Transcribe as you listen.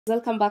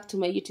Welcome back to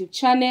my YouTube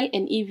channel,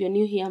 and if you're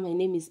new here, my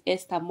name is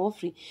Esther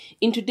Mofrey.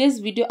 In today's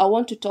video, I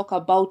want to talk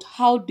about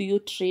how do you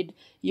trade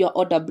your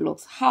order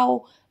blocks.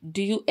 How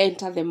do you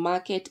enter the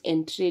market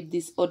and trade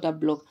this order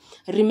block?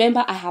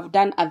 Remember, I have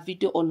done a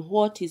video on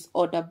what is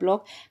order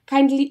block.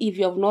 Kindly, if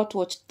you have not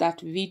watched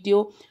that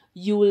video,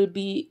 it will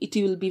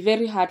be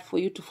very hard for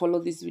you to follow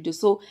this video.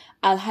 So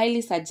I'll highly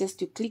suggest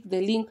you click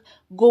the link,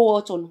 go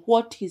watch on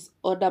what is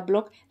order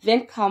block,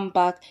 then come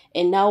back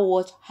and now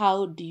watch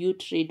how do you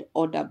trade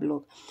order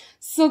block.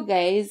 So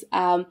guys,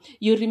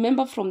 you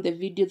remember from the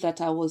video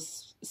that I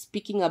was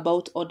speaking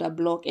about order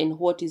block and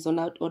what is on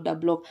order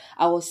block.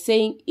 I was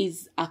saying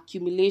is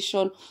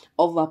accumulation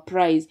of a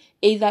price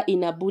either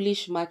in a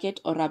bullish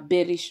market or a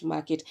bearish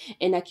market.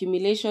 And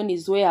accumulation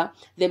is where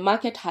the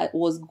market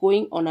was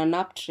going on an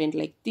uptrend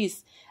like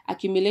this.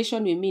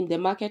 Accumulation, we mean the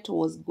market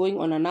was going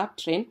on an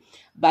uptrend,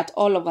 but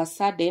all of a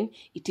sudden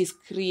it is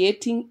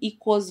creating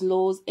equals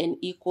lows and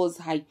equals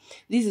high.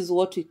 This is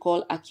what we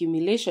call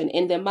accumulation,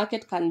 and the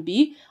market can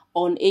be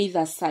on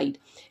either side.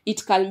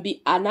 It can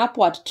be an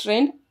upward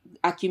trend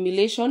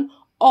accumulation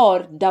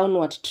or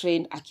downward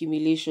trend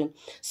accumulation.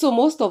 So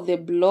most of the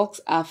blocks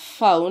are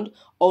found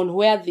on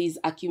where there is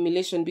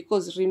accumulation,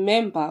 because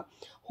remember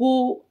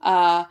who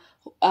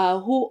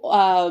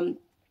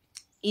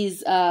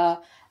is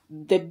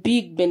the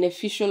big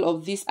beneficial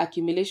of this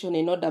accumulation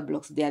in order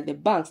blocks. They are the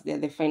banks, they are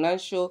the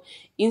financial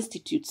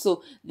institutes.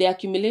 So the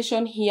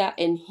accumulation here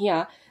and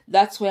here,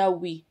 that's where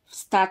we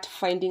start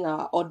finding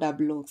our order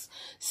blocks.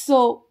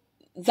 So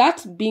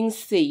that being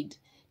said,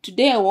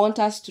 today I want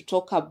us to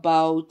talk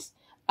about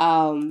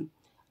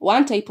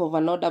one type of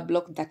an order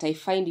block that I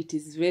find it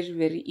is very,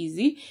 very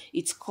easy.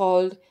 It's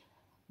called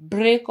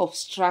break of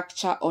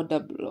structure order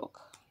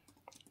block.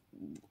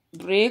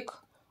 Break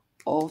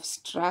of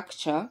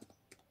structure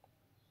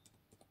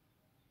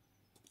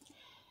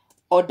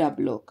order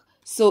block.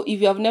 So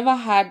if you have never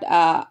had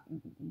a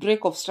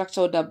break of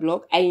structure order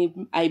block,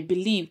 I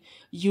believe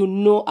you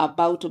know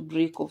about a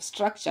break of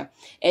structure.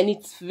 And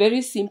it's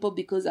very simple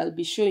because I'll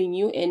be showing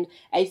you, and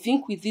I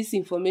think with this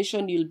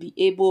information you'll be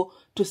able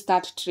to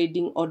start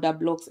trading order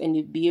blocks, and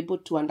you'll be able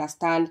to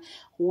understand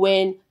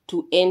when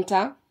to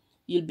enter.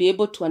 You'll be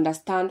able to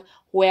understand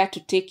where to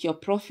take your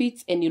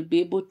profits, and you'll be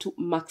able to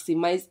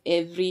maximize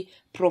every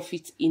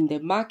profit in the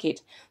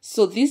market.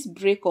 So this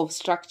break of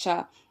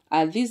structure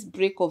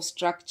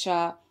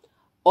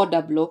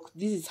order block,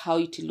 this is how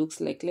it looks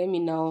like. Let me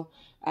now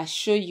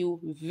show you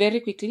very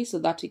quickly so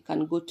that we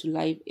can go to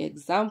live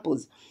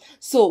examples.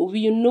 So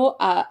we know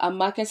a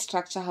market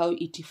structure, how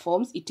it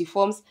forms. It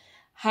forms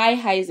high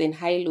highs and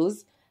high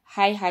lows,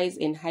 high highs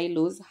and high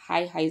lows,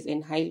 high highs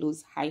and high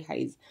lows, high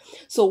highs.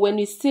 So when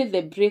we say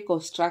the break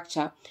of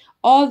structure,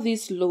 all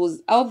these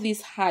lows, all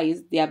these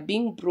highs, they are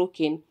being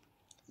broken.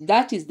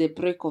 That is the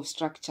break of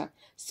structure,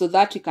 so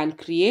that we can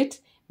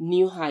create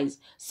new highs.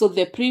 So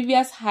the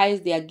previous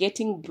highs, they are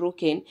getting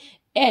broken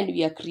and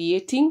we are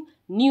creating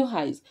new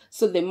highs.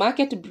 So the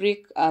market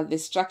break the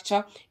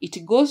structure,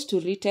 it goes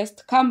to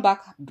retest, come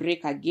back,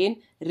 break again,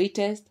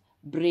 retest,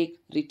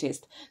 break,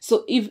 retest.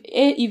 So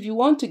if you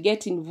want to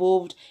get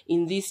involved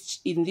in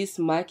this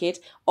market,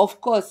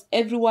 of course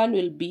everyone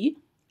will be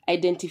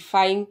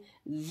identifying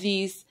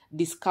this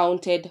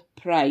discounted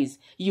price.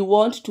 You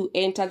want to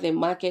enter the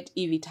market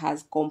if it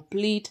has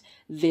complete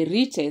the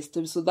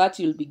retest, so that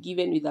you'll be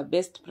given with the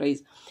best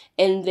price.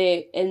 And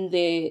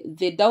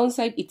the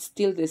downside, it's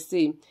still the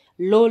same: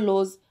 low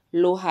lows,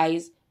 low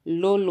highs,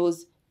 low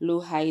lows,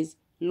 low highs,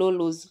 low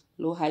lows,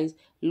 low highs,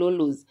 low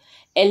lows.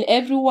 And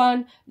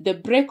everyone, the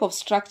break of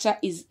structure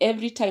is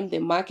every time the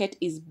market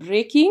is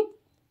breaking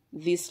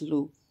this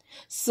low.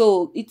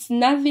 So it's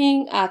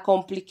nothing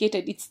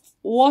complicated. It's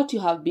what you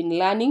have been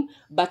learning,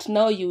 but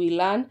now you will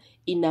learn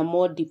in a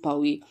more deeper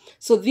way.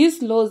 So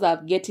these lows are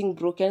getting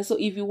broken. So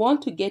if you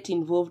want to get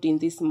involved in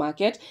this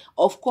market,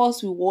 of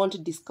course we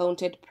want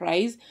discounted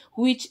price,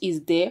 which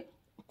is the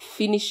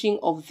finishing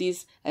of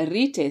this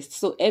retest.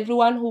 So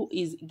everyone who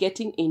is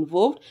getting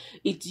involved,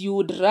 you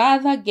would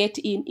rather get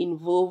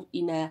involved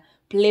in a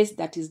place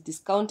that is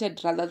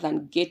discounted rather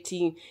than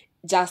getting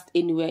just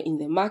anywhere in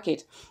the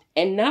market.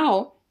 And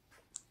now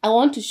I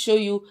want to show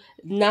you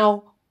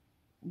now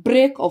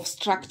break of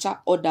structure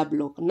order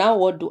block. Now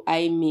what do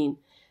I mean?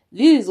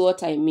 This is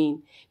what I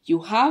mean. You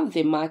have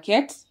the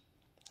market,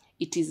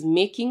 it is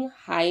making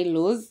high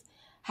lows,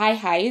 high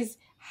highs,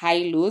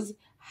 high lows,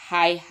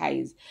 high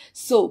highs.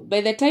 So by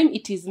the time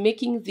it is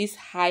making these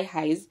high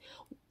highs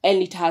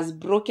and it has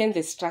broken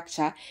the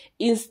structure,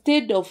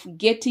 instead of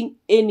getting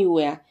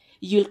anywhere,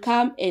 you'll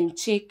come and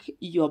check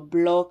your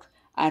block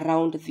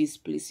around this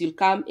place. You'll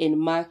come and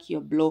mark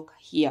your block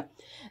here.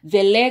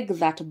 The leg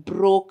that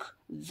broke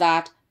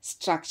that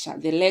structure,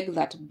 the leg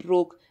that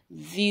broke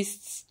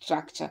this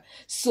structure.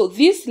 So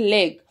this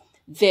leg,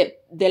 the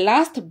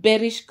last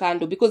bearish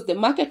candle, because the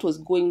market was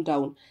going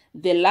down,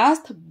 the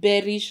last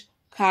bearish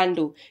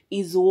candle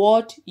is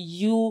what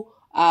you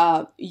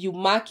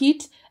mark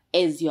it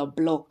as your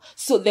block.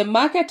 So the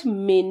market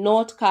may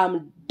not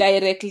come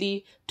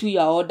directly to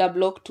your order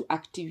block to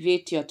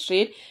activate your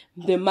trade.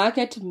 The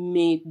market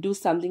may do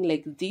something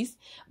like this,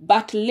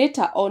 but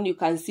later on you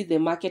can see the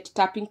market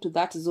tapping to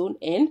that zone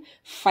and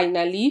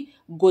finally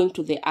going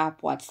to the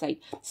upward side.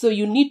 So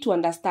you need to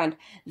understand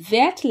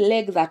that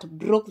leg that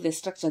broke the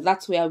structure,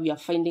 that's where we are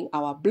finding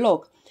our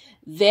block.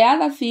 The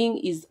other thing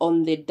is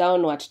on the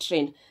downward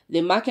trend.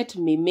 The market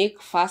may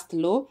make fast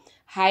low,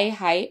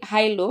 high,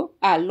 low,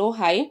 low,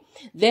 high.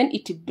 Then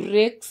it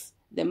breaks,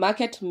 the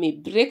market may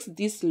break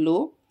this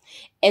low.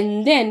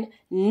 And then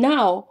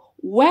now,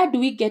 where do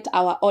we get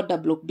our order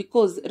block?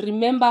 Because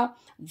remember,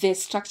 the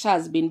structure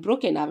has been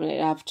broken.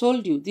 I've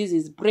told you, this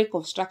is break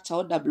of structure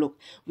order block.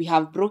 We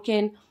have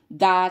broken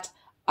that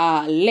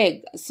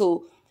leg.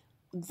 So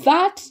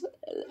that,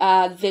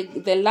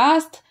 the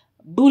last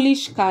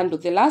bullish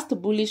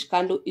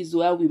candle is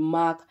where we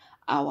mark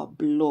our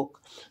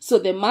block. So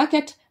the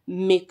market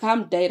may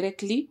come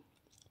directly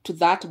to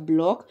that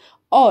block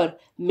or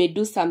may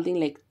do something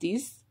like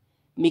this,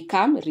 may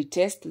come,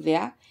 retest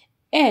there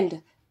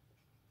and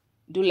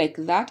do like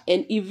that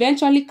and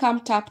eventually come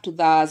tap to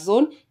the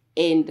zone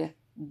and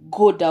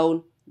go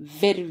down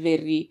very,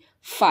 very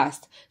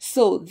fast.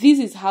 So this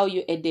is how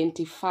you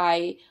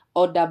identify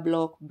order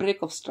block,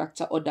 break of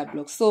structure order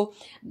block. So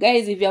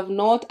guys, if you have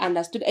not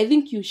understood, I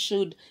think you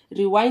should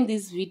rewind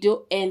this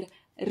video and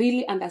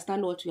really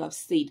understand what we have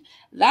said.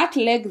 That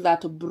leg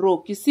that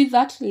broke, you see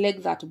that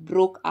leg that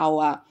broke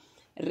our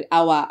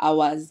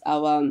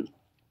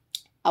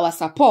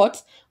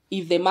support.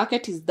 If the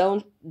market is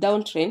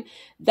downtrend,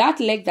 that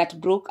leg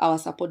that broke our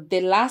support,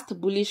 the last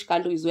bullish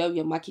candle is where we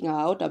are marking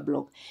our order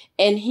block.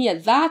 And here,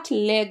 that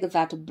leg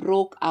that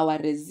broke our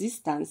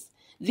resistance,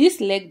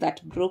 this leg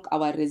that broke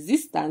our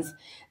resistance,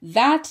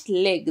 that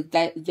leg,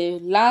 the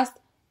last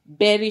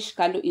bearish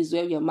candle is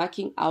where we are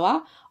marking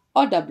our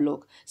order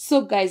block.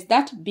 So guys,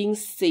 that being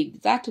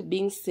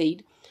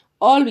said,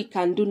 all we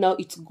can do now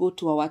is go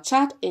to our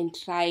chart and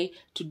try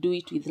to do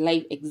it with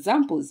live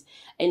examples.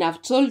 And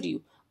I've told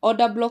you,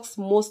 order blocks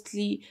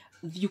mostly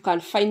you can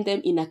find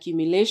them in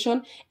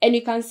accumulation, and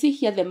you can see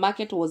here the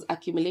market was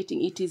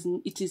accumulating.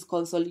 It is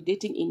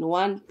consolidating in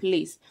one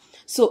place.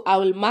 So I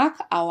will mark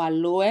our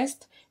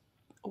lowest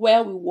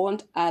where we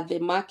want the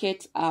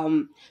market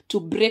to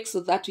break so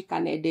that we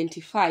can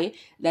identify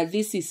that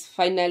this is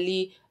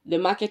finally, the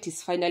market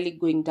is finally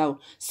going down.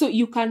 So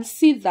you can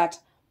see that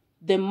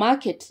the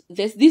market,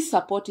 this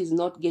support is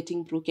not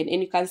getting broken,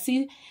 and you can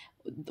see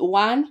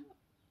one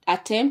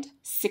attempt,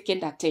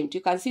 second attempt.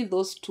 You can see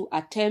those two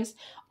attempts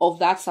of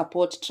that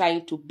support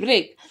trying to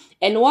break.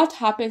 And what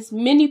happens,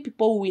 many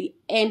people will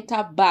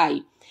enter buy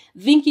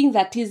thinking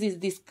that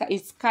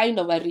it's kind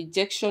of a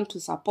rejection to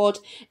support,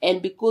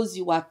 and because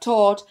you are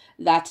taught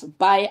that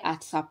buy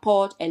at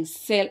support and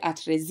sell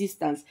at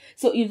resistance.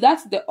 So if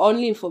that's the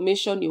only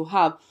information you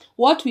have,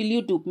 what will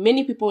you do?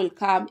 Many people will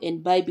come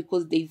and buy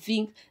because they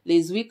think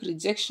there's weak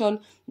rejection,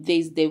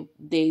 there's the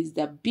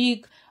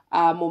big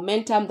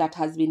momentum that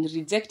has been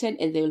rejected,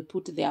 and they will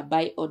put their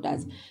buy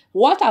orders.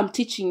 What I'm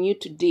teaching you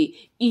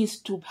today is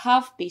to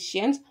have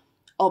patience,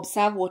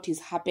 observe what is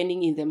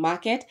happening in the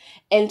market,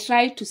 and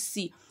try to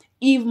see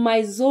if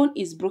my zone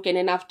is broken.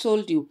 And I've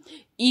told you,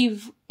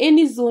 if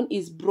any zone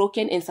is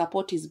broken and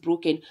support is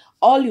broken,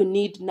 all you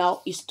need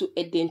now is to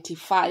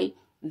identify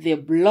the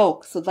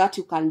block so that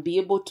you can be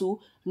able to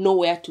know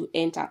where to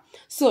enter.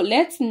 So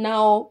let's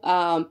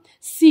now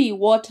see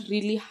what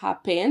really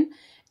happened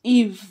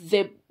if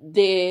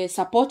the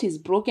support is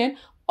broken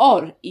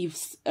or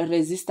if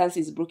resistance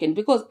is broken.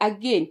 Because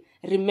again,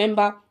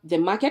 remember, the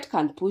market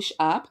can push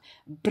up,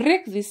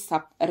 break this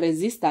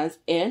resistance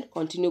and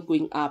continue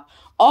going up.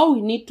 All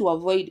we need to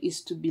avoid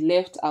is to be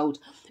left out.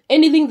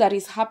 Anything that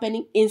is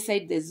happening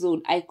inside the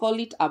zone, I call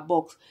it a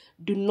box.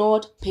 Do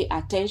not pay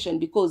attention,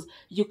 because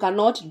you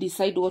cannot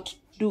decide what to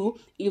do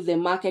if the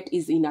market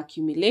is in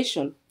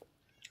accumulation.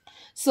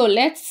 So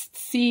let's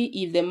see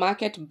if the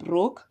market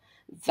broke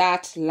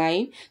that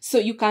line. So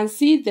you can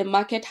see the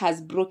market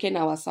has broken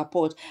our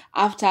support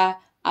after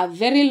a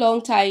very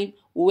long time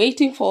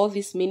waiting for all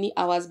these many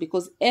hours,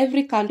 because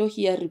every candle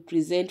here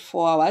represents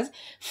 4 hours.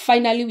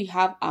 Finally, we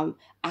have a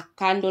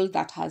candle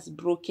that has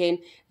broken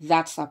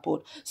that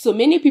support. So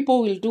many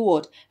people will do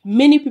what?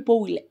 Many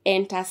people will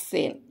enter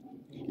sell.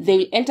 They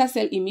will enter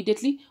sell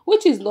immediately,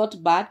 which is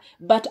not bad,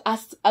 but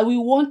as we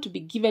want to be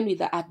given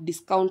with a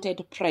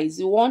discounted price.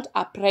 We want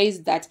a price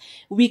that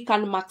we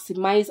can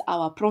maximize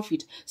our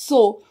profit.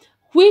 So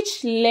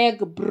which leg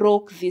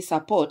broke this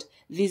support?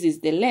 This is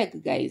the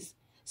leg, guys.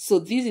 So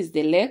this is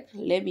the leg.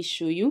 Let me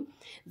show you.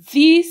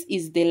 This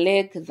is the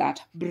leg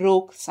that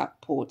broke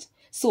support.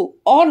 So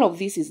all of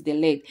this is the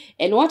leg.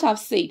 And what I've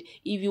said,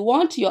 if you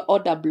want your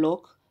order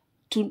block,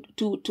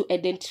 to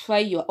identify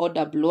your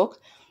order block,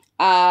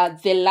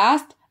 the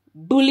last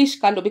bullish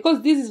candle,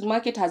 because this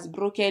market has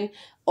broken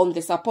on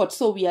the support,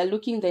 so we are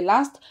looking the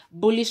last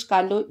bullish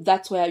candle.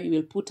 That's where you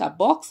will put a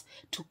box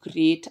to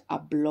create a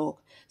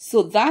block.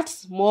 So that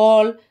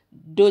small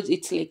doji,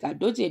 it's like a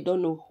doji, I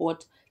don't know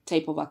what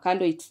type of a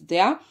candle it's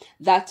there,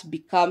 that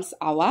becomes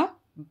our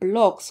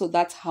block. So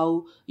that's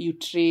how you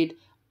trade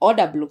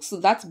order block. So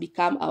that's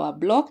become our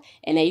block,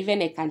 and I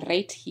can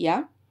write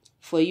here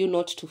for you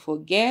not to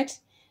forget.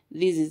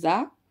 This is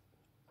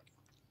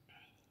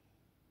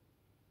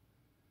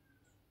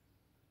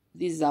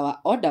our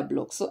order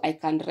block. So I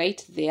can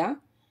write there,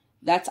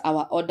 that's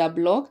our order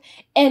block.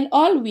 And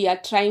all we are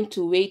trying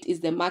to wait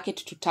is the market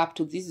to tap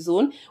to this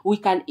zone. We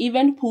can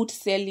even put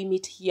sell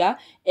limit here,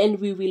 and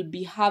we will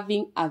be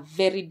having a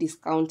very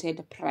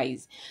discounted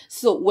price.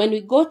 So when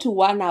we go to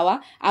 1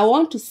 hour, I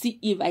want to see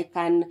if I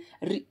can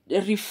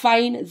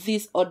refine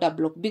this order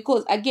block,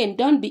 because again,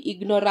 don't be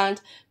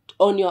ignorant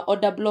on your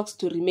order blocks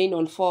to remain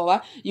on 4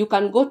 hour. You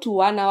can go to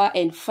 1 hour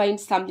and find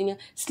something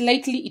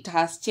slightly it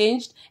has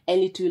changed,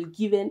 and it will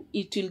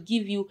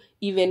give you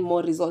even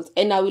more results.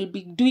 And I will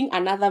be doing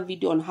another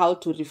video on how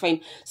to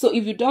refine. So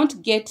if you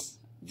don't get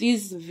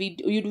this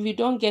video, if you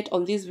don't get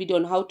on this video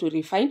on how to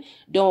refine,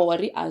 don't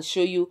worry, I'll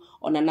show you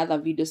on another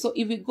video. So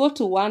if we go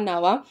to 1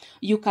 hour,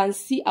 you can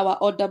see our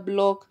order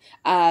block,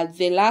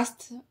 the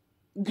last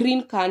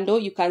green candle.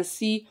 You can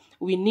see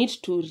we need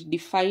to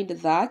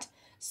redefine that.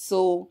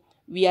 So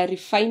we are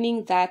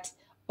refining that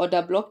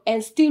order block,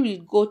 and still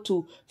we'll go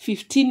to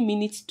 15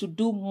 minutes to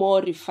do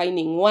more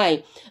refining.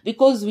 Why?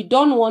 Because we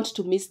don't want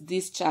to miss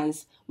this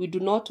chance. We do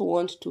not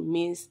want to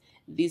miss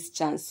this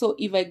chance. So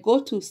if I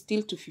go to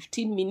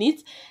 15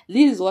 minutes,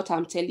 this is what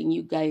I'm telling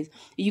you guys.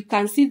 You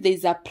can see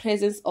there's a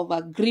presence of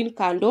a green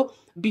candle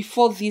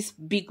before this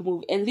big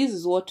move, and this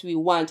is what we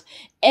want.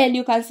 And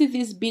you can see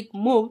this big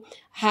move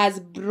has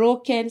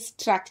broken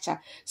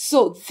structure.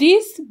 So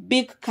this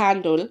big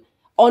candle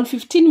on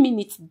 15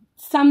 minutes,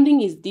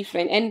 something is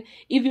different. And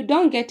if you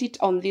don't get it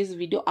on this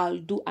video, I'll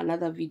do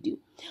another video.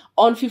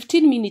 On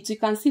 15 minutes, you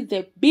can see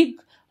the big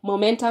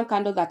momentum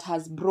candle that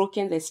has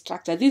broken the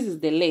structure. This is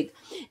the leg.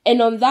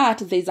 And on that,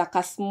 there's like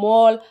a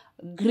small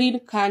green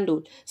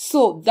candle.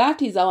 So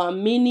that is our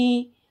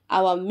mini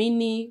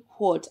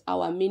block.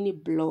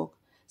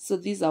 So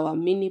this is our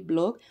mini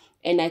block,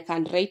 and I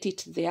can write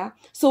it there.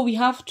 So we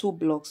have two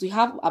blocks. We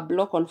have a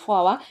block on 4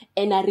 hour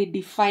and a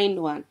redefined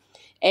one.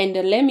 And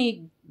let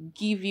me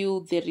give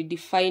you the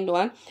redefined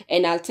one,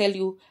 and I'll tell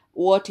you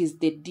what is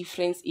the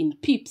difference in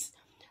pips.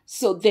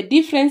 So the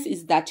difference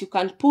is that you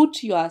can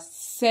put your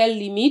sell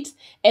limit,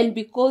 and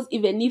because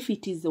even if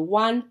it is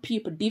 1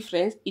 pip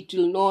difference, it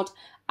will not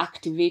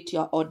activate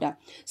your order.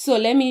 So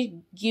let me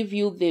give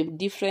you the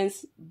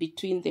difference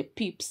between the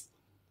pips.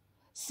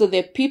 So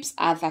the pips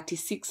are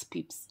 36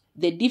 pips.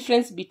 The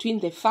difference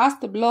between the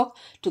first block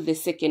to the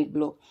second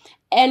block.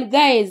 And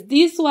guys,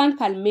 this one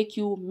can make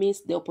you miss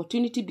the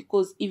opportunity,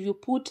 because if you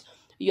put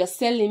your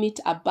sell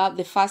limit above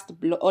the first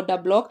order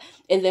block,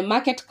 and the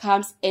market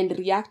comes and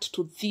react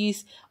to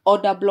this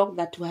order block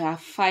that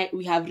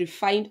we have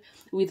refined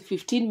with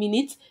 15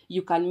 minutes,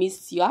 you can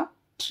miss your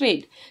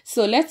trade.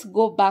 So let's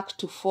go back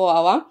to 4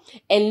 hour,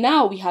 and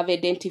now we have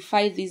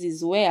identified this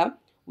is where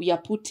we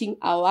are putting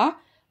our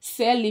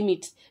sell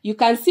limit. You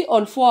can see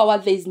on 4 hour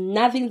there is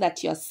nothing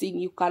that you are seeing.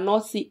 You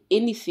cannot see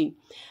anything.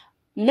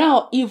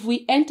 Now if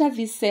we enter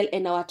this sell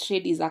and our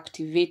trade is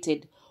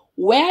activated,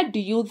 where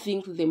do you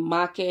think the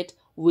market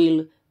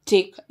will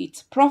take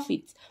its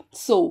profits?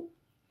 So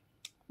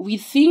we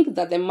think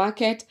that the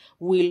market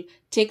will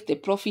take the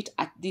profit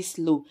at this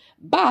low,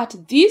 but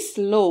this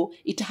low,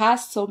 it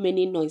has so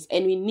many noise,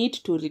 and we need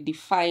to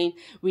redefine.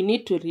 We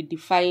need to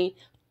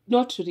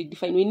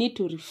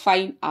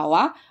refine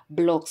our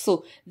block.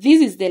 So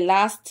this is the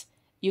last,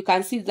 you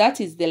can see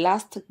that is the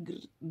last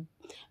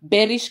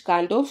bearish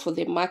candle for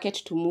the market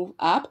to move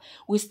up.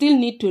 We still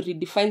need to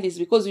redefine this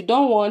because we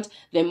don't want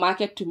the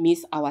market to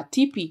miss our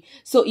TP.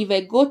 So if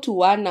I go to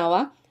 1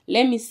 hour,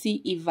 let me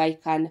see if I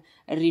can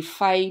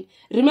refine.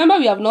 Remember,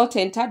 we have not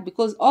entered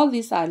because all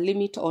these are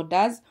limit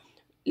orders.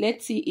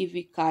 Let's see if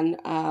we can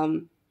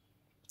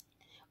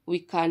we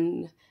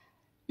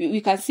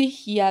can see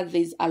here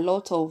there's a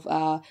lot of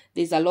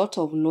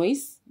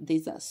noise.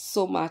 There's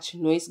so much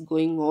noise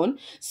going on.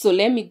 So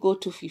let me go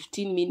to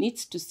 15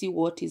 minutes to see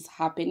what is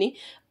happening.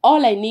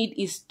 All I need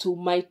is to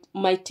my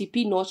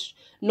TP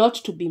not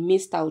to be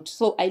missed out.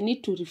 So I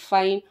need to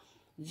refine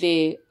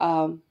the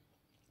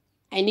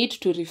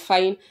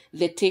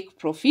take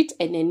profit,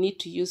 and I need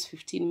to use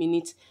 15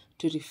 minutes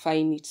to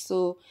refine it.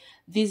 So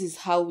this is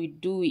how we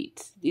do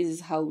it.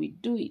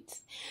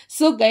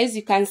 So guys,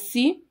 you can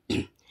see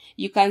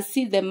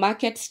the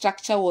market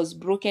structure was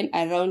broken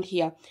around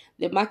here.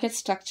 You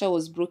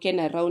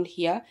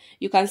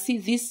can see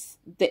this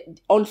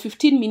on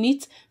 15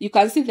 minutes. You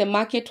can see the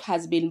market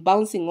has been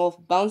bouncing off,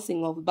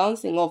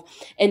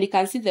 and you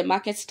can see the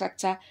market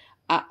structure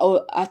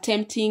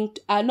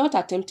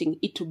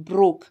it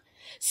broke.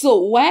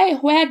 So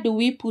where do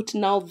we put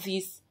now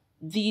this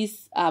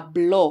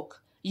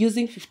block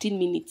using 15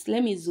 minutes?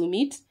 Let me zoom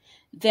it.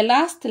 The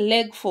last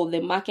leg for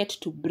the market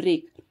to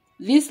break,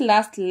 this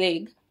last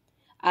leg,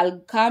 I'll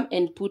come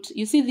and put,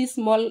 you see this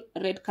small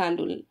red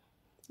candle,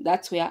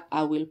 that's where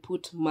I will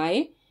put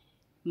my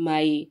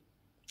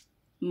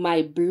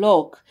my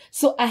block.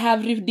 So I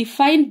have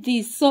redefined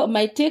this. So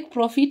my take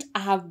profit, I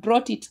have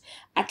brought it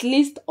at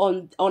least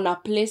on a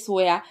place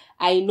where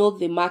I know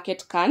the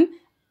market can,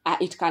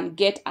 it can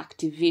get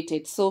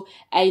activated. So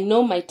I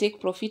know my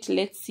take profit.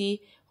 Let's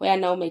see where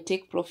now my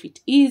take profit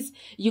is.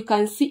 You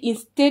can see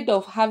instead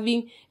of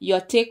having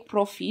your take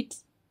profit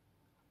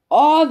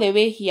all the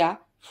way here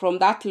from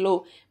that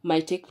low, my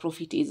take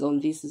profit is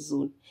on this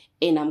zone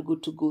and I'm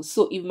good to go.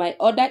 So if my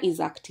order is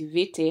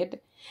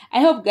activated,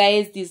 I hope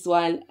guys this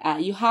one,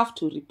 you have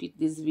to repeat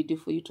this video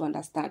for you to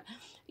understand.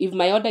 If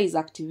my order is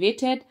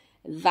activated,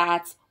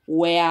 that's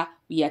where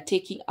we are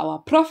taking our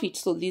profit.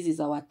 So this is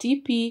our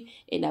TP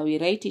and I will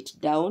write it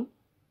down.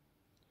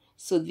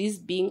 So this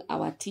being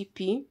our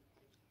TP,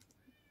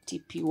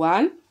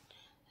 TP1.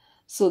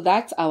 So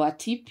that's our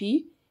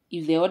TP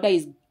if the order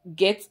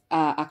gets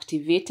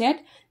activated.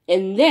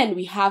 And then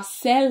we have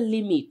sell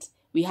limit.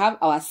 We have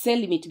our sell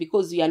limit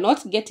because we are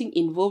not getting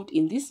involved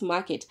in this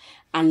market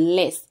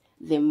unless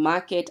the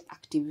market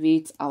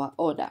activates our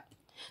order.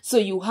 So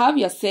you have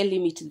your sell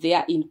limit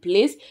there in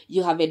place.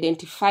 You have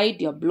identified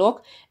your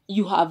block.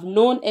 You have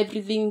known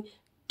everything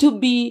to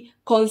be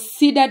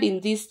considered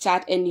in this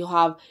chart, and you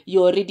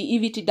already,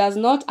 if it does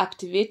not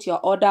activate your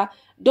order,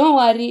 don't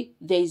worry,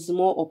 there is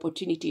more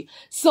opportunity.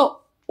 So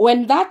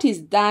when that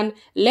is done,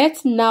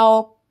 let's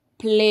now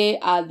play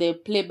the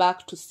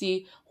playback to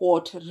see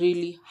what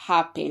really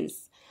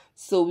happens.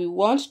 So we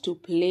want to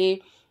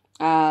play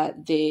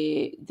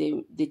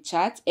the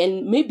chart,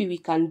 and maybe we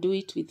can do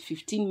it with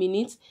 15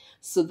 minutes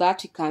so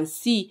that you can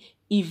see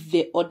if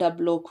the order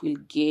block will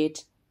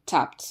get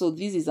tapped. So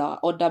this is our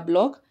order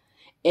block,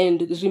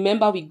 and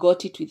remember we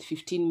got it with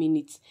 15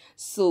 minutes.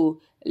 So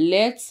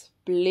let's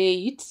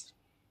play it.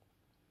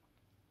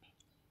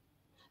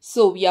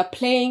 So we are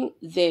playing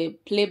the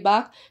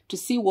playback to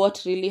see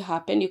what really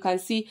happened. You can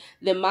see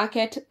the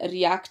market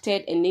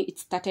reacted and it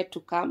started to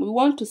come. We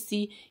want to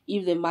see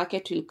if the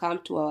market will come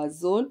to our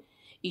zone.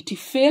 It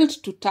failed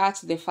to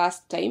touch the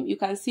first time. You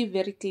can see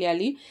very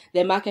clearly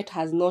the market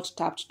has not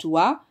tapped to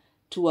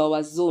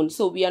our zone.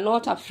 So we are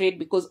not afraid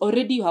because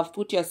already you have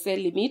put your sell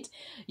limit.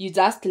 You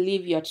just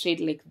leave your trade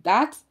like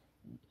that.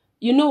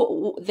 You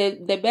know,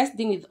 the best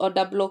thing with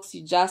order blocks,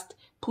 you just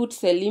put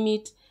sell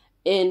limit.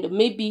 And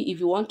maybe if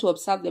you want to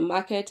observe the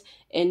market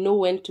and know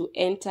when to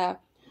enter.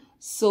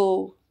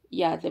 So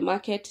yeah, the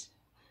market,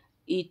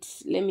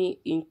 let me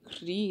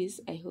increase.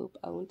 I hope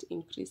I won't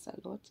increase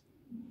a lot.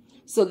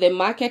 So the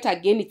market,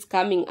 again, it's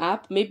coming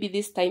up. Maybe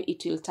this time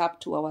it will tap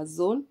to our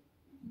zone.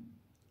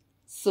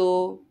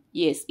 So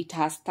yes, it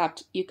has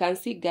tapped. You can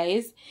see,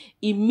 guys,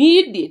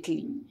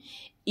 immediately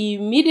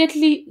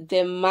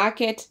the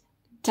market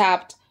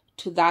tapped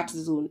to that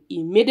zone.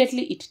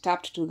 Immediately it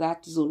tapped to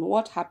that zone.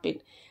 What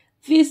happened?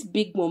 This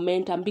big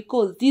momentum,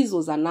 because this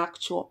was an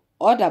actual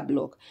order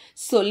block.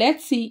 So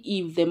let's see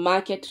if the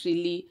market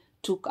really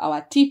took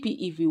our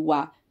TP if we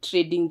were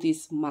trading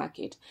this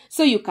market.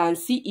 So you can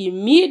see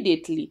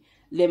immediately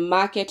the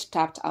market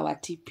tapped our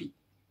TP.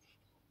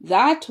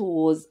 That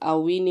was a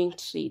winning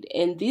trade,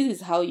 and this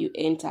is how you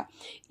enter.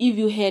 If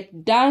you had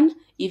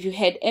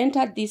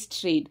entered this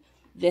trade,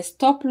 the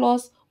stop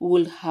loss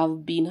would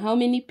have been how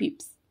many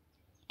pips?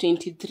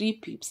 23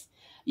 pips.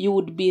 You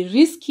would be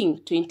risking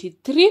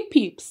 23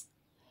 pips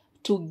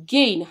to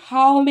gain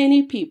how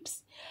many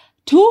pips?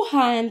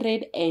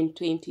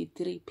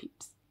 223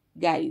 pips.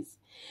 Guys,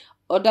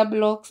 order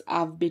blocks,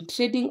 I've been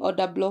trading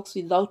order blocks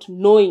without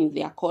knowing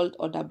they are called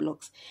order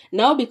blocks.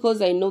 Now,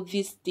 because I know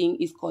this thing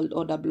is called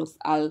order blocks,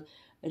 I'll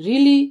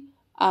really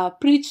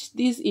preach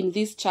this in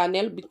this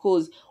channel,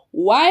 because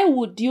why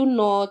would you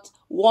not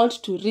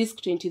want to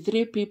risk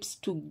 23 pips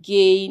to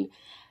gain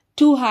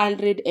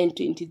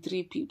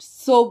 223 pips?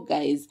 So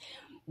guys,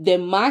 the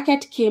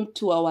market came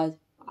to our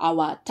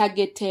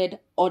targeted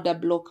order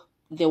block,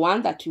 the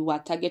one that we were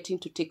targeting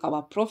to take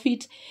our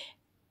profit,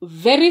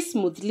 very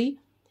smoothly,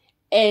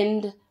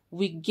 and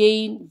we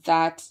gain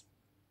that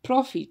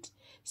profit.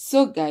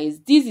 So guys,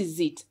 this is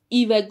it.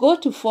 If I go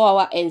to 4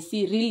 hour and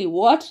see really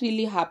what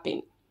really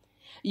happened,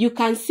 you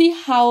can see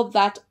how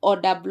that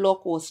order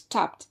block was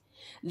tapped.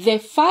 The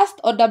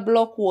first order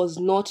block was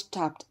not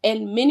tapped,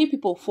 and many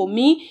people, for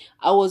me,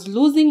 I was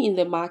losing in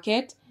the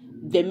market,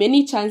 the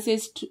many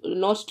chances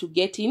not to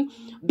get in,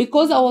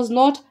 because I was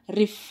not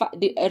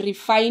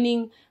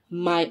refining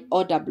my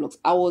order blocks.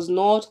 I was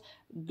not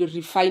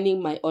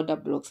refining my order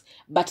blocks.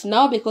 But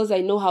now, because I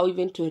know how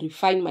even to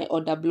refine my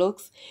order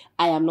blocks,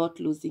 I am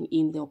not losing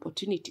in the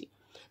opportunity.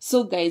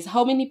 So guys,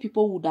 how many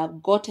people would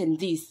have gotten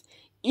this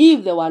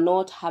if they were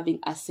not having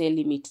a sell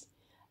limit?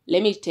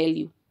 Let me tell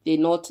you, they're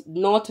not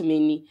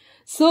many.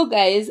 So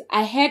guys,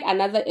 I had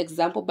another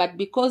example, but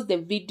because the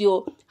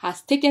video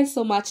has taken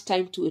so much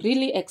time to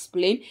really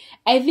explain,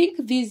 I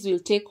think this will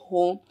take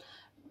home.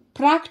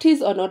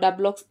 Practice on order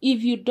blocks.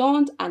 If you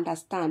don't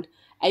understand,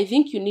 I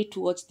think you need to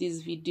watch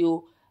this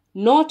video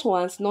not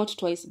once, not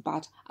twice,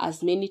 but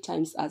as many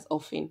times as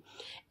often.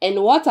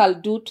 And what I'll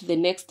do to the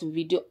next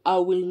video, I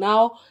will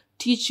now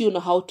teach you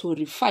how to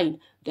refine.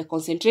 The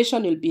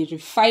concentration will be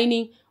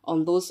refining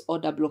on those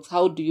order blocks.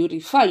 How do you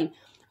refine?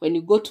 when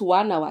you go to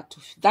 1 hour to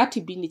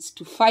 30 minutes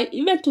to 5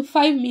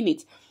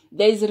 minutes,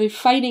 there is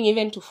refining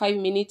even to 5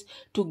 minutes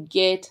to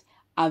get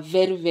a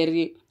very,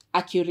 very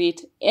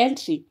accurate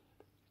entry.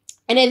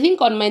 And I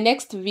think on my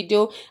next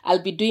video,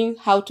 I'll be doing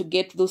how to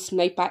get those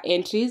sniper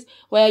entries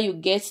where you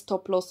get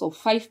stop loss of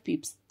 5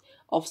 pips,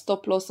 of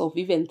stop loss of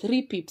even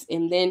 3 pips,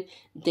 and then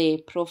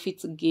the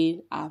profits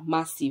gain are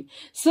massive.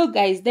 So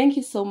guys, thank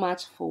you so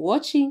much for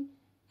watching.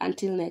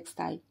 Until next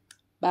time,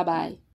 bye bye.